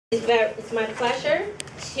It's my pleasure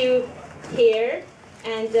to here,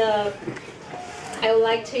 and I would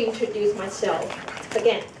like to introduce myself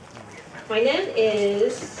again. My name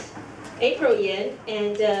is April Yan,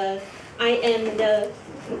 and I am the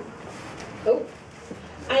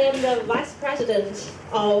vice president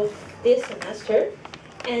of this semester.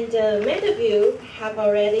 And many of you have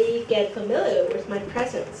already get familiar with my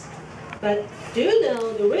presence. But do you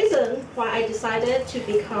know the reason why I decided to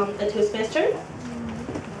become a Toastmaster?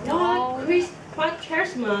 What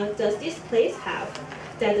charisma does this place have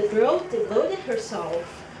that the girl devoted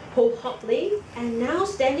herself wholeheartedly and now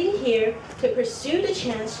standing here to pursue the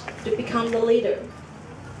chance to become the leader?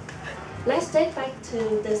 Let's take back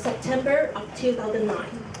to the September of 2009.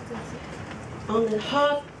 On the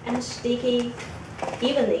hot and sticky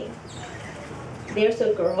evening, there's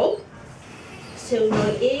a girl, so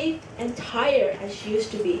naive and tired as she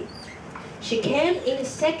used to be. She came in the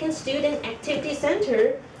second student activity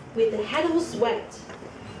center with a head of sweat,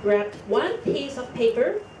 grabbed one piece of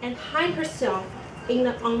paper and hid herself in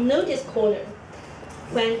an unnoticed corner.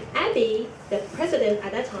 When Abby, the president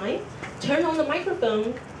at that time, turned on the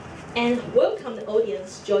microphone and welcomed the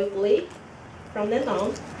audience joyfully, from then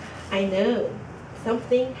on, I know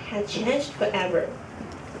something had changed forever.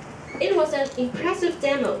 It was an impressive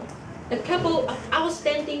demo, a couple of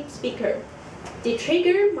outstanding speakers. They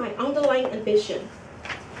triggered my underlying ambition.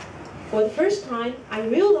 For the first time, I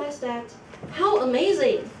realized that how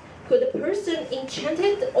amazing could a person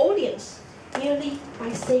enchanted the audience merely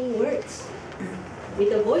by saying words. With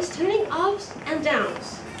the voice turning ups and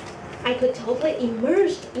downs, I could totally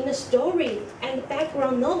immerse in the story and the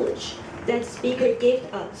background knowledge that the speaker gave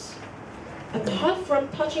us. Apart from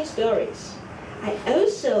touching stories, I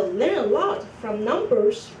also learned a lot from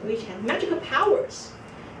numbers which have magical powers.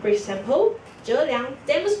 For example, Zhe Liang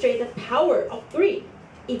demonstrated the power of 3.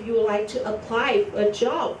 If you would like to apply for a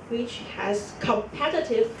job which has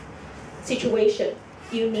competitive situation,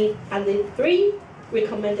 you need at least 3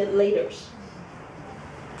 recommended leaders.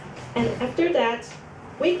 And after that,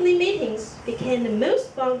 weekly meetings became the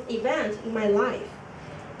most fun event in my life.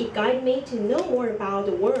 It guided me to know more about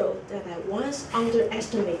the world that I once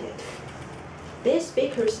underestimated. This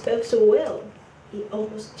speaker spoke so well, it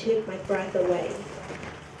almost took my breath away.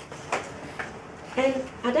 And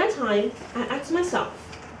at that time, I asked myself,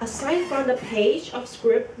 aside from the page of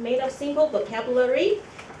script made of simple vocabulary,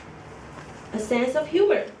 a sense of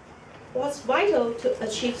humor, what's vital to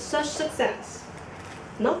achieve such success?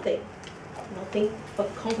 Nothing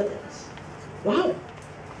but confidence. Wow!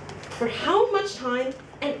 For how much time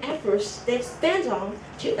and efforts they've spent on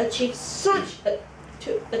to achieve such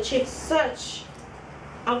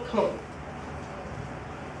outcome.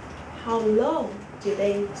 How long do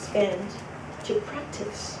they spend to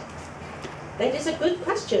practice? That is a good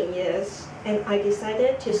question, yes, and I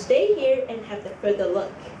decided to stay here and have a further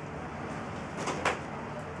look.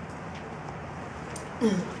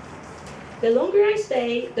 The longer I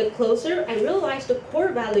stay, the closer I realize the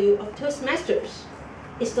core value of Toastmasters.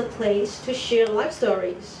 It's the place to share life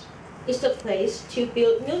stories. It's the place to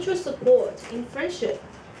build mutual support in friendship.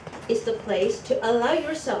 It's the place to allow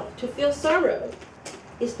yourself to feel sorrow.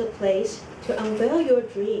 It's the place to unveil your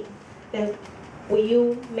dream that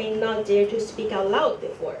you may not dare to speak out loud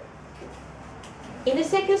before. In the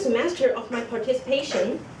second semester of my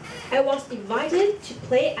participation, I was invited to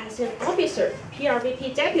play as an officer,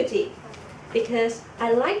 PRVP deputy, because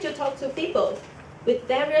I like to talk to people with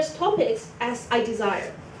various topics as I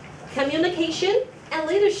desire. Communication and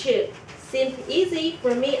leadership seemed easy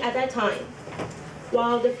for me at that time,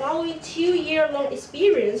 while the following 2-year-long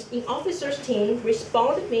experience in officers' team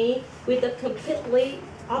responded me with a completely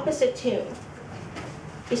opposite tune.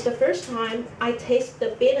 It's the first time I taste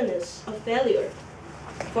the bitterness of failure,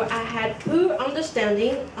 for I had poor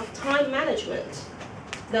understanding of time management,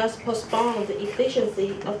 thus postponed the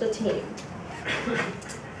efficiency of the team.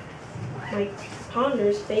 My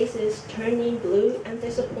partner's faces turning blue and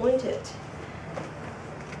disappointed.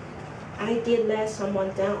 I did let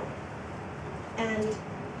someone down. And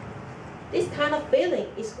this kind of feeling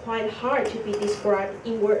is quite hard to be described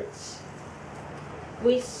in words.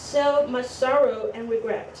 With so much sorrow and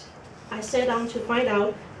regret, I set out to find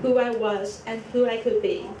out who I was and who I could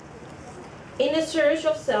be. In the search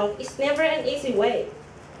of self, it's never an easy way.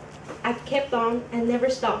 I've kept on and never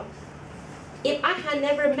stopped. If I had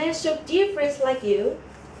never met so dear friends like you,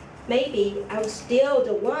 maybe I was still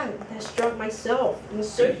the one that struck myself in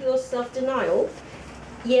circular self-denial,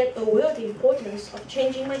 yet aware of the importance of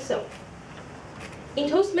changing myself. In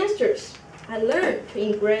Toastmasters, I learned to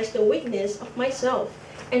embrace the weakness of myself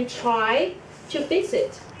and try to fix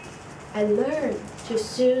it. I learned to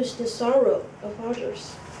soothe the sorrow of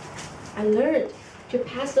others. I learned to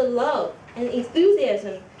pass the love and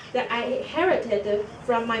enthusiasm that I inherited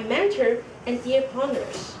from my mentor and dear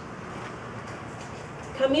partners.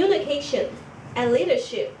 Communication and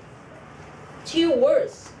leadership, 2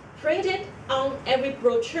 words printed on every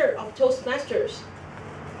brochure of Toastmasters.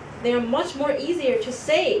 They are much more easier to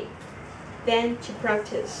say than to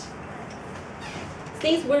practice.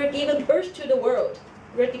 Since we're given birth to the world,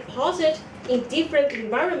 we're deposited in different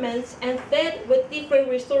environments and fed with different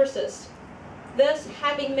resources, thus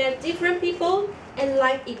having met different people and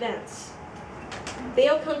life events. They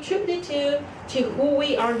all contributed to who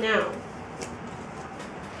we are now.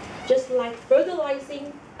 Just like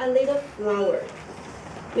fertilizing a little flower,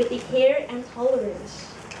 with the care and tolerance,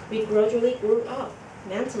 we gradually grew up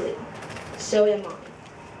mentally. So am I.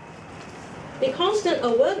 The constant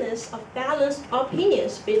awareness of balanced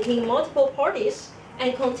opinions between multiple parties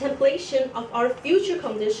and contemplation of our future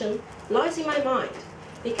condition lies in my mind,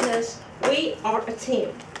 because we are a team,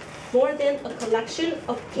 more than a collection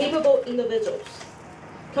of capable individuals.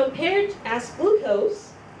 Compared as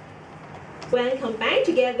glucose, when combined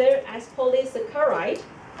together as polysaccharide,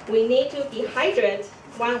 we need to dehydrate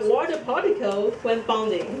 1 water particle when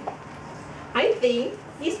bonding. I think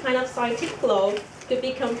this kind of scientific flow could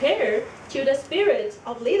be compared to the spirit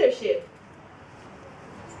of leadership.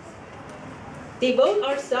 Devote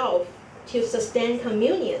ourselves to sustain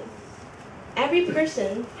communion. Every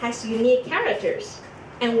person has unique characters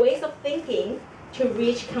and ways of thinking to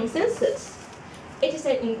reach consensus. It is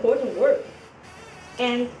an important work,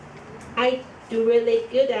 and I do really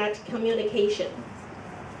good at communication.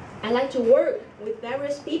 I like to work with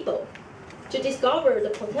various people to discover the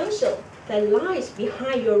potential that lies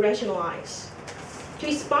behind your rational eyes, to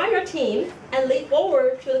inspire a team and lead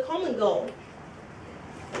forward to the common goal.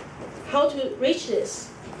 How to reach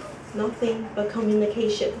this? Nothing but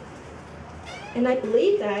communication. And I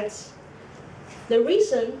believe that the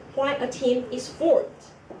reason why a team is formed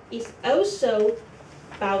is also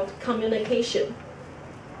about communication.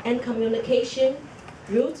 And communication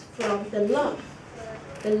roots from the love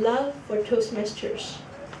for Toastmasters,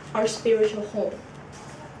 our spiritual home.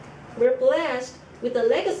 We're blessed with a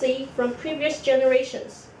legacy from previous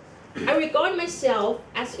generations. I regard myself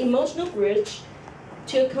as emotional bridge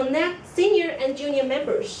to connect senior and junior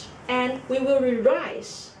members, and we will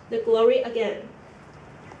rise the glory again.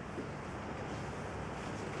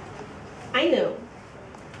 I know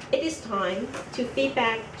it is time to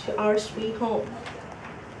feedback to our sweet home.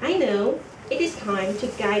 I know it is time to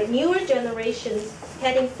guide newer generations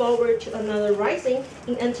heading forward to another rising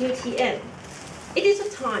in NTUTM. It is a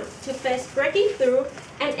time to face breaking through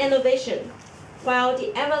and innovation, while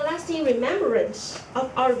the everlasting remembrance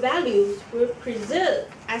of our values will preserve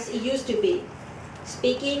as it used to be,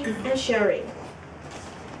 speaking and sharing.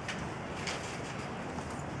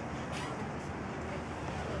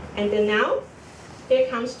 And then now, here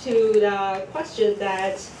comes to the question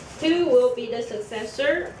that who will be the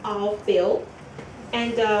successor of Bill?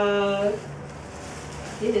 And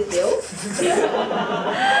this is Bill.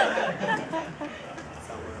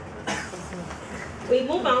 We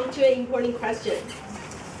move on to an important question.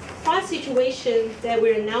 What situation that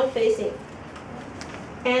we're now facing?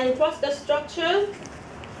 And what's the structure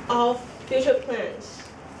of future plans?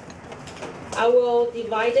 I will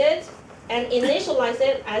divide it and initialize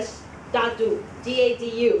it as DADU,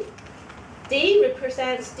 D-A-D-U. D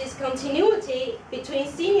represents discontinuity between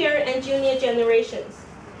senior and junior generations.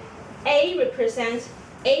 A represents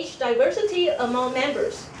age diversity among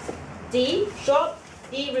members. D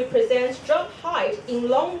represents drop height in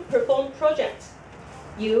long-performed projects.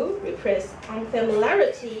 U represents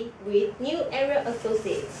unfamiliarity with new area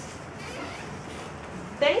associates.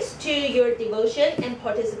 Thanks to your devotion and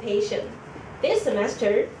participation, this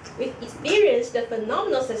semester we've experienced the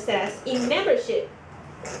phenomenal success in membership.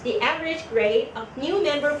 The average grade of new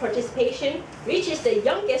member participation reaches the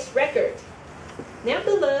youngest record.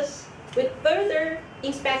 Nevertheless, with further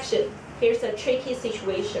inspection, here's a tricky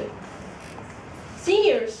situation.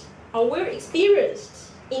 Seniors are well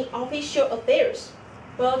experienced in official affairs,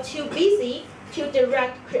 while too busy to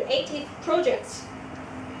direct creative projects.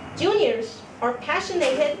 Juniors are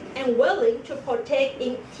passionate and willing to partake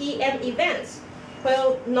in TM events,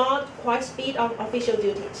 while not quite speed on official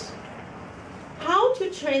duties. How to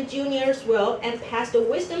train juniors well and pass the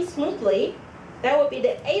wisdom smoothly, that would be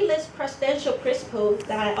the A-list presidential principle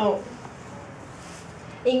that I own.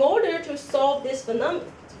 In order to solve this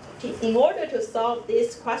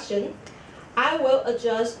question, I will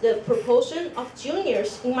adjust the proportion of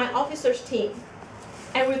juniors in my officers' team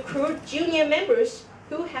and recruit junior members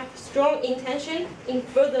who have strong intention in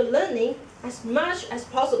further learning as much as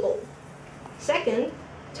possible. Second,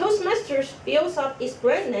 Toastmasters semesters builds up its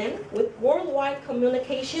brand name with worldwide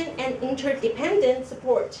communication and interdependent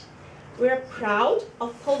support. We are proud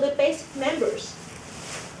of poly-based members.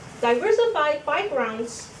 Diversified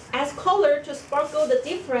backgrounds adds color to sparkle the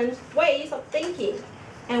different ways of thinking,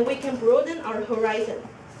 and we can broaden our horizon.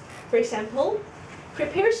 For example,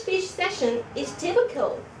 prepared speech session is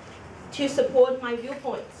typical to support my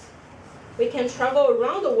viewpoints. We can travel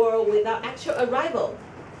around the world without actual arrival.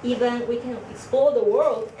 Even we can explore the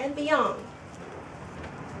world and beyond.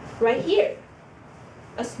 Right here,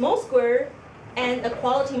 a small square and a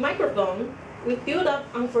quality microphone, we build up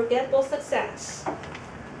unforgettable success.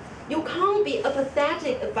 You can't be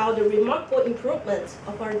apathetic about the remarkable improvement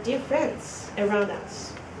of our dear friends around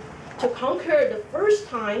us. To conquer the first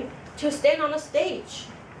time to stand on a stage,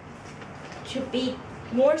 to be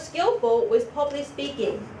more skillful with public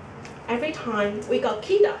speaking. Every time we got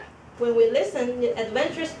keyed up when we listened to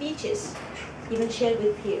adventurous speeches, even shared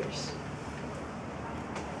with peers.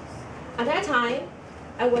 At that time,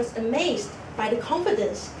 I was amazed by the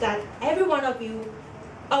confidence that every one of you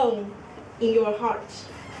own in your heart.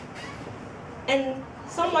 And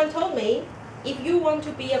someone told me, if you want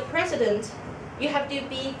to be a president, you have to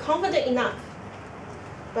be confident enough.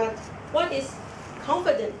 But what is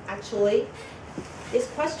confident actually? This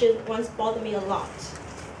question once bothered me a lot.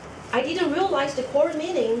 I didn't realize the core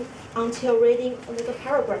meaning until reading a little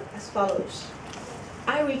paragraph as follows.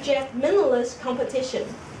 I reject meaningless competition.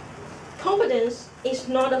 Confidence is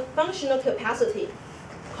not a functional capacity.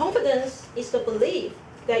 Confidence is the belief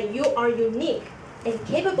that you are unique and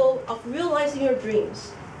capable of realizing your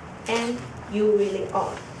dreams, and you really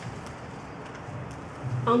are.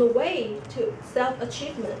 On the way to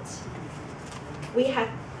self-achievement, we have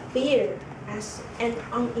fear as an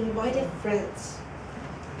uninvited friend.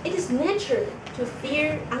 It is natural to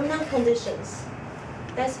fear unknown conditions.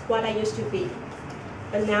 That's what I used to be.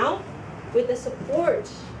 But now, with the support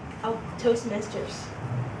of Toastmasters,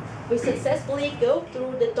 we successfully go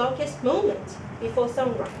through the darkest moment before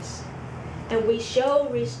sunrise, and we shall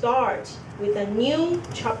restart with a new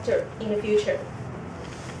chapter in the future.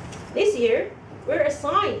 This year, we're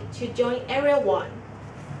assigned to join Area 1.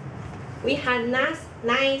 We had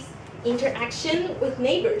nice interaction with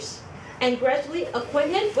neighbors and gradually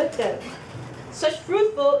acquainted with them. Such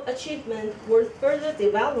fruitful achievement worth further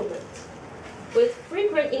development. With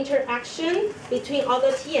frequent interaction between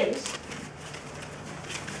other TMs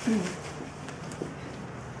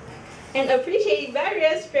and appreciate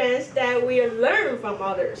various strengths that we learn from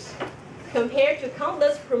others. Compared to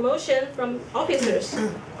countless promotion from officers,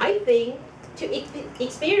 I think to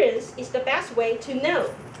experience is the best way to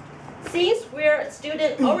know. Since we're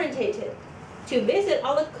student-oriented, to visit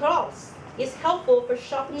other clubs is helpful for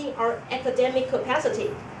sharpening our academic capacity.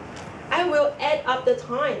 I will add up the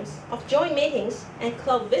times of joint meetings and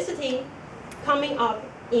club visiting coming up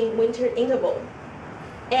in winter interval.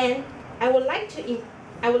 And I would like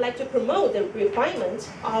to promote the refinement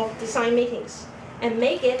of design meetings and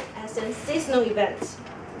make it as a seasonal event.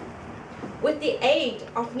 With the aid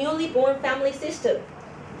of newly born family system,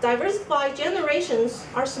 diversified generations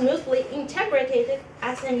are smoothly integrated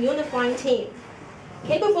as a unifying team,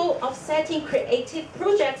 capable of setting creative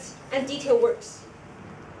projects and detailed works.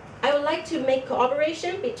 I would like to make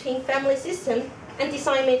cooperation between family system and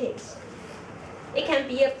design meetings. It can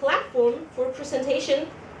be a platform for presentation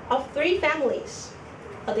of 3 families.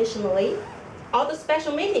 Additionally, all the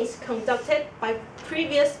special meetings conducted by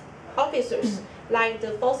previous officers, like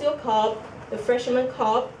the Fossil Club, the Freshman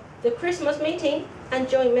Club, the Christmas meeting, and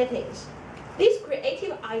joint meetings. These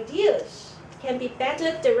creative ideas can be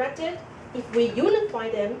better directed if we unify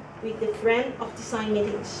them with the friend of design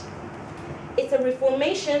meetings. It's a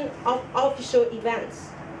reformation of official events,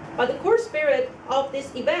 but the core spirit of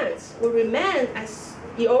these events will remain as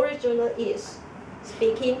the original is,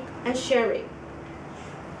 speaking and sharing.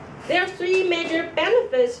 There are 3 major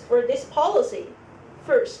benefits for this policy.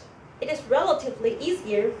 First, it is relatively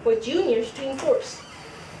easier for juniors to enforce.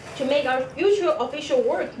 To make our future official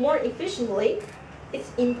work more efficiently,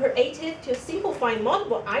 it's imperative to simplify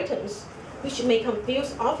multiple items which may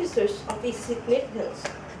confuse officers of its significance.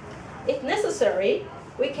 If necessary,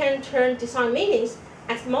 we can turn design meetings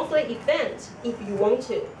as monthly events if you want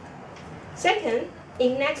to. Second,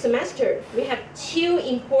 in next semester, we have 2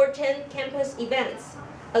 important campus events,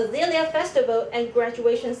 Azalea Festival and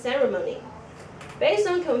graduation ceremony. Based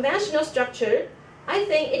on conventional structure, I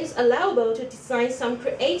think it is allowable to design some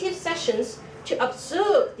creative sessions to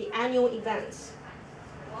observe the annual events.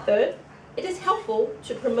 Third, it is helpful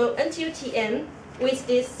to promote NTUTM with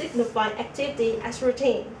this signified activity as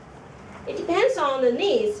routine. It depends on the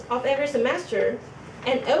needs of every semester,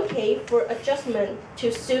 and okay for adjustment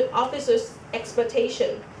to suit officers'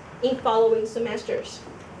 expectation in following semesters.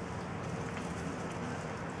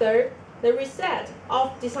 Third, the reset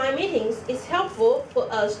of design meetings is helpful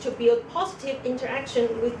for us to build positive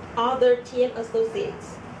interaction with other TM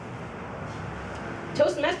associates.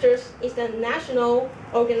 Toastmasters is a national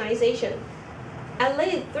organization. At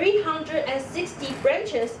least 360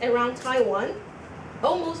 branches around Taiwan,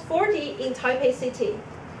 almost 40 in Taipei City.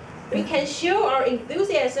 We can show our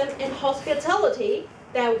enthusiasm and hospitality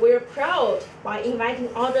that we're proud by inviting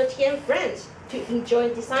other TM friends to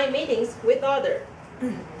enjoy design meetings with others.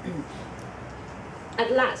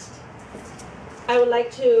 At last, I would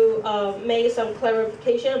like to make some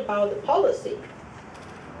clarification about the policy.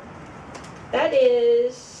 That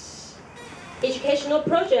is educational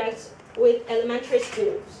projects with elementary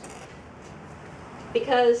schools.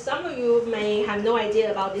 Because some of you may have no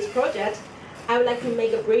idea about this project, I would like to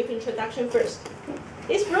make a brief introduction first.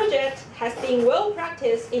 This project has been well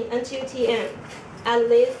practiced in NTUTM at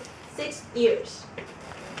least 6 years.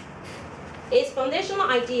 Its foundational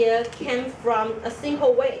idea came from a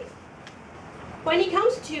simple way. When it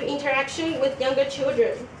comes to interaction with younger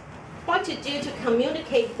children, what to do to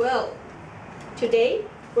communicate well. Today,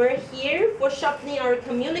 we're here for sharpening our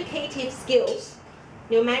communicative skills.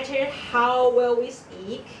 No matter how well we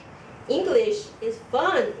speak, English is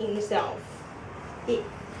fun in itself.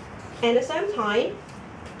 At the same time,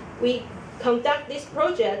 we conduct this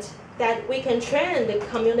project that we can train the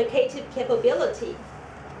communicative capability.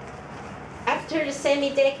 After the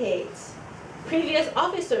semi-decades, previous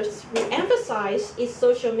officers re-emphasized its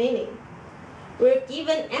social meaning. We're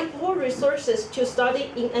given ample resources to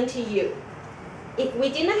study in NTU. If we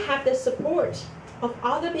didn't have the support of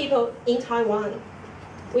other people in Taiwan,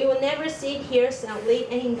 we will never sit here sadly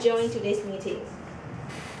and enjoying today's meeting.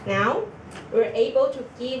 Now, we're able to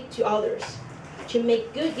give to others, to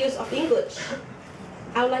make good use of English.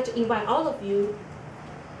 I would like to invite all of you,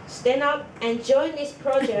 stand up and join this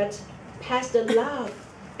project, pass the love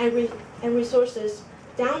and resources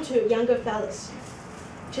down to younger fellows,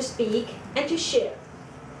 to speak and to share.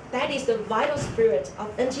 That is the vital spirit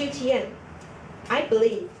of NTUTM. I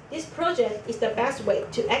believe this project is the best way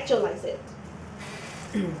to actualize it.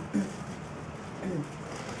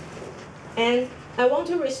 And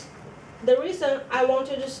the reason I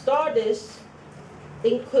wanted to start this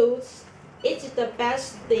includes it's the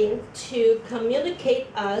best thing to communicate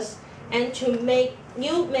us and to make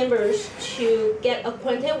new members to get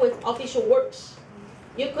acquainted with official works.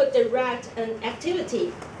 You could direct an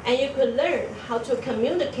activity and you could learn how to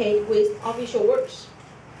communicate with official works.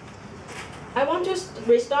 I want to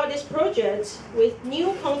restart this project with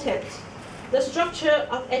new content. The structure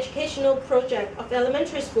of educational project of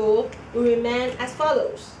elementary school will remain as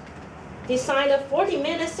follows. Design a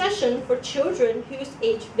 40-minute session for children whose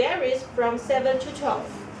age varies from 7 to 12.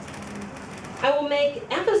 I will make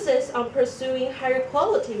emphasis on pursuing higher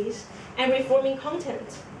qualities and reforming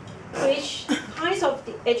content. Which kinds of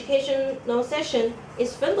the educational session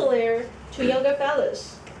is familiar to younger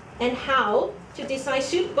fellows, and how to design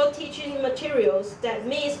suitable teaching materials that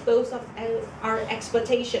meets both of our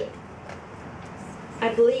expectation. I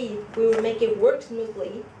believe we will make it work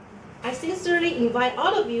smoothly. I sincerely invite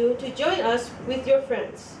all of you to join us with your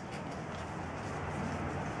friends.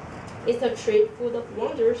 It's a trip full of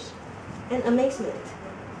wonders and amazement.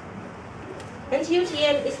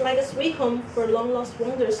 NTUTM is like a sweet home for long-lost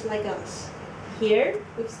wonders like us. Here,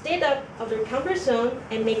 we've stayed up of their comfort zone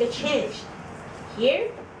and make a change. Here,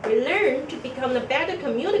 we learn to become a better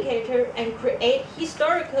communicator and create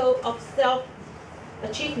historical of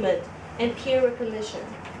self-achievement and peer recognition.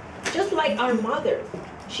 Just like our mother,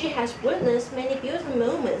 she has witnessed many beautiful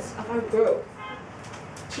moments of our growth.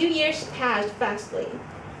 2 years passed fastly.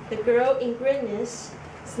 The girl in greatness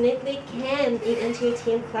sneakily came in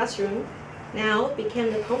NTUTM classroom, now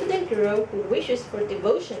became the confident girl who wishes for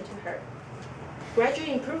devotion to her.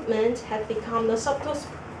 Gradual improvement had become the subtle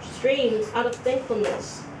stream out of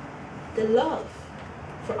thankfulness. The love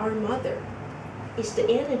for our mother is the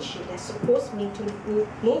energy that supports me to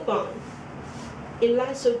move on. It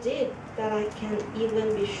lies so deep that I can't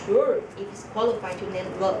even be sure if it's qualified to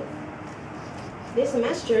name love. This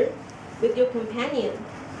semester, with your companion,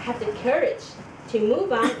 I have the courage to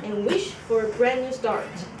move on and wish for a brand new start.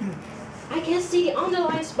 I can see the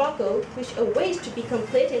underlying sparkle which awaits to be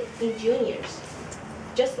completed in juniors,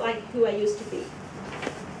 just like who I used to be.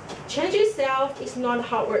 Change itself is not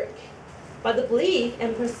hard work, but the belief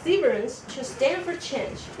and perseverance to stand for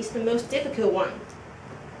change is the most difficult one.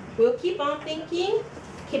 We'll keep on thinking,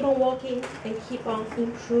 keep on walking, and keep on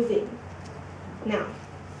improving. Now,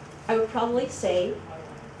 I would probably say,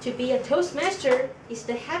 To be a Toastmaster is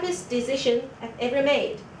the happiest decision I've ever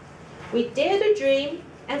made. We dared to dream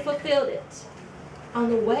and fulfilled it. On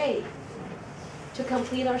the way to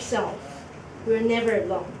complete ourselves, we're never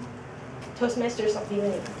alone. Toastmasters of the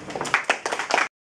Union.